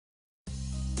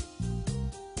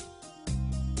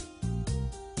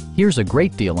Here's a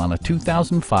great deal on a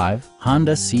 2005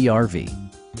 Honda CR-V.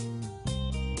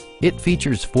 It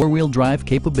features four-wheel drive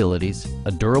capabilities,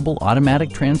 a durable automatic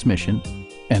transmission,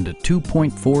 and a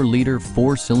 2.4-liter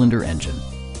four-cylinder engine.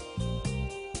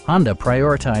 Honda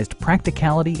prioritized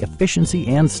practicality, efficiency,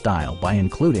 and style by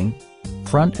including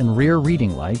front and rear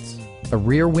reading lights, a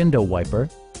rear window wiper,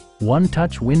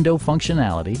 one-touch window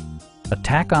functionality, a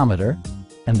tachometer,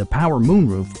 and the power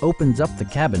moonroof opens up the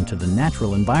cabin to the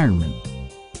natural environment.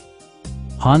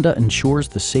 Honda ensures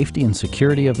the safety and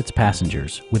security of its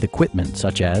passengers with equipment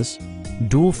such as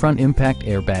dual front impact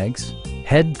airbags,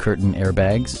 head curtain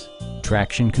airbags,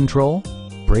 traction control,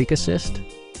 brake assist,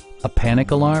 a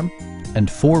panic alarm, and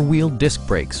four-wheel disc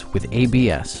brakes with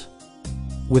ABS.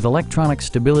 With electronic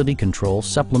stability control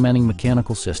supplementing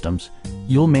mechanical systems,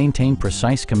 you'll maintain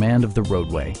precise command of the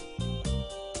roadway.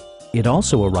 It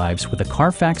also arrives with a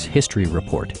Carfax history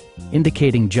report,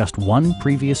 indicating just one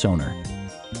previous owner.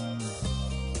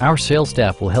 Our sales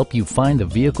staff will help you find the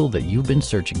vehicle that you've been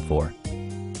searching for.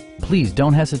 Please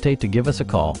don't hesitate to give us a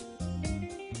call.